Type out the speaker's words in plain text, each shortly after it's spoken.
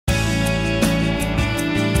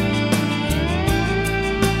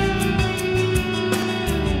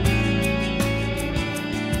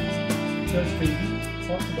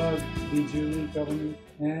the JURE Governance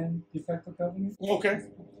and de facto governance. Okay.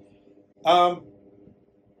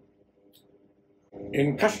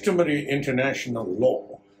 In customary international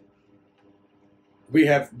law, we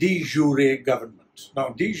have de jure governments. Now,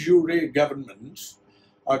 de jure governments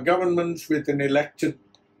are governments with an elected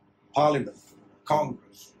parliament,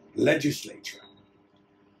 Congress, legislature.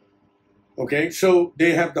 Okay, so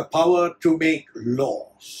they have the power to make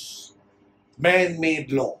laws,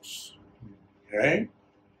 man-made laws. Okay?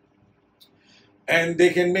 And they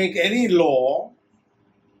can make any law,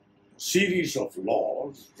 series of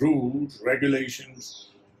laws, rules, regulations,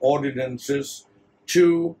 ordinances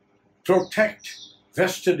to protect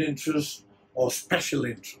vested interests or special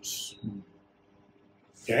interests.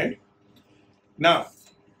 Okay? Now,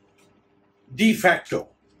 de facto.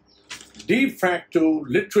 De facto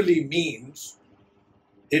literally means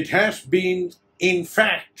it has been, in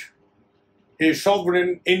fact, a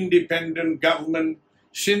sovereign, independent government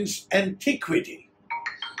since antiquity.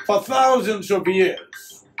 For thousands of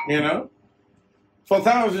years, for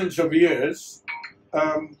thousands of years,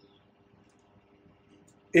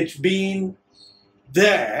 it's been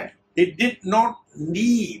there. It did not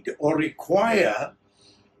need or require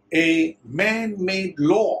a man-made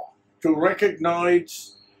law to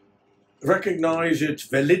recognize its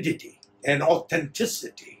validity and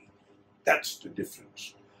authenticity. That's the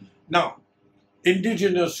difference. Now,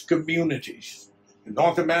 indigenous communities in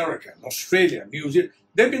North America, Australia, New Zealand,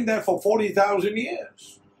 they've been there for 40,000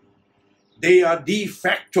 years. They are de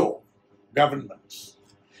facto governments.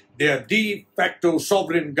 They are de facto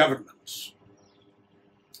sovereign governments.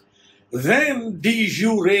 Then de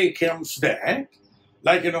jure comes there,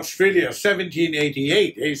 like in Australia,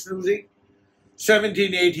 1788, hey Susie?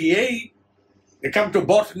 1788, they come to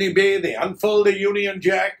Botany Bay, they unfurl the Union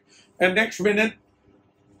Jack, and next minute,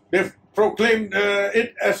 they've proclaimed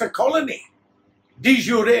it as a colony, de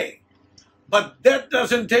jure. But that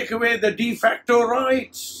doesn't take away the de facto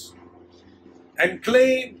rights and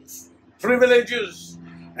claims, privileges,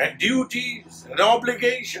 and duties and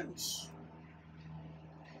obligations.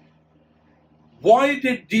 Why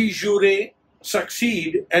did de jure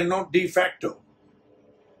succeed and not de facto?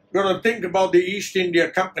 You've got to think about the East India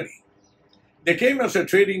Company. They came as a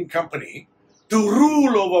trading company to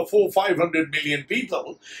rule over 400-500 million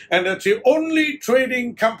people, and it's the only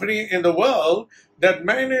trading company in the world that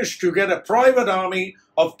managed to get a private army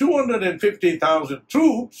of 250,000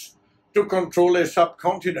 troops to control a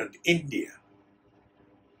subcontinent, India.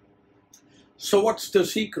 So what's the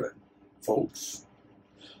secret, folks?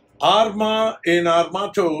 Arma in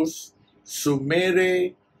armatos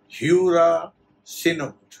sumere jura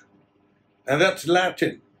sinunt. And that's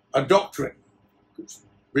Latin, a doctrine,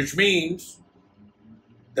 which means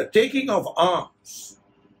the taking of arms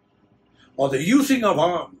or the using of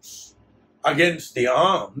arms against the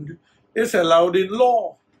armed is allowed in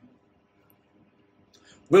law.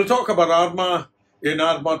 We'll talk about arma in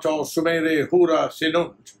armato sumere jura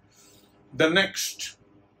sinunt the next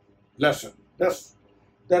lesson. Does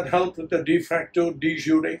that help with the de facto, de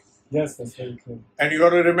jure? Yes, that's very clear. And you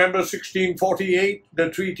got to remember 1648, the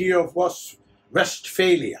Treaty of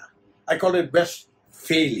Westphalia. I call it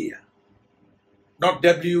Westphalia. Not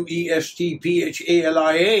Westphalia,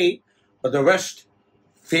 but the Westphalia.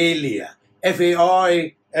 Failure.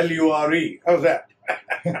 How's that?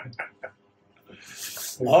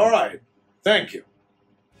 All right. Thank you.